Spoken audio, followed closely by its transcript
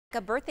A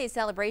birthday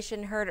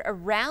celebration heard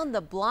around the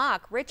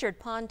block. Richard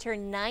Pond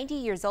turned 90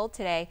 years old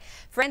today.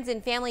 Friends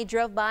and family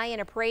drove by in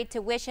a parade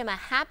to wish him a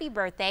happy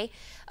birthday.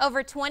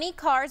 Over 20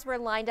 cars were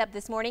lined up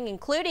this morning,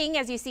 including,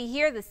 as you see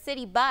here, the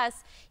city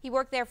bus. He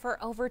worked there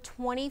for over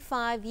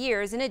 25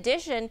 years. In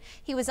addition,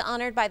 he was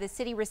honored by the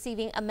city,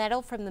 receiving a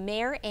medal from the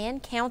mayor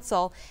and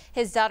council.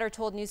 His daughter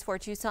told News 4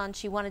 Tucson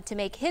she wanted to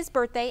make his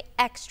birthday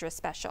extra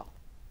special.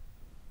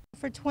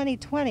 For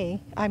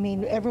 2020, I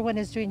mean, everyone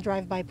is doing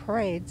drive-by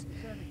parades,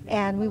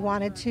 and we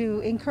wanted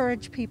to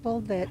encourage people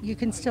that you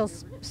can still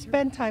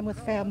spend time with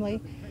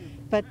family,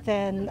 but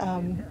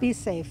then be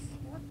safe.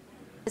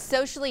 The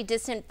socially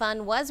distant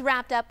fun was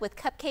wrapped up with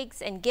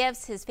cupcakes and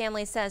gifts. His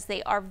family says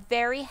they are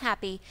very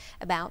happy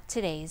about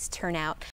today's turnout.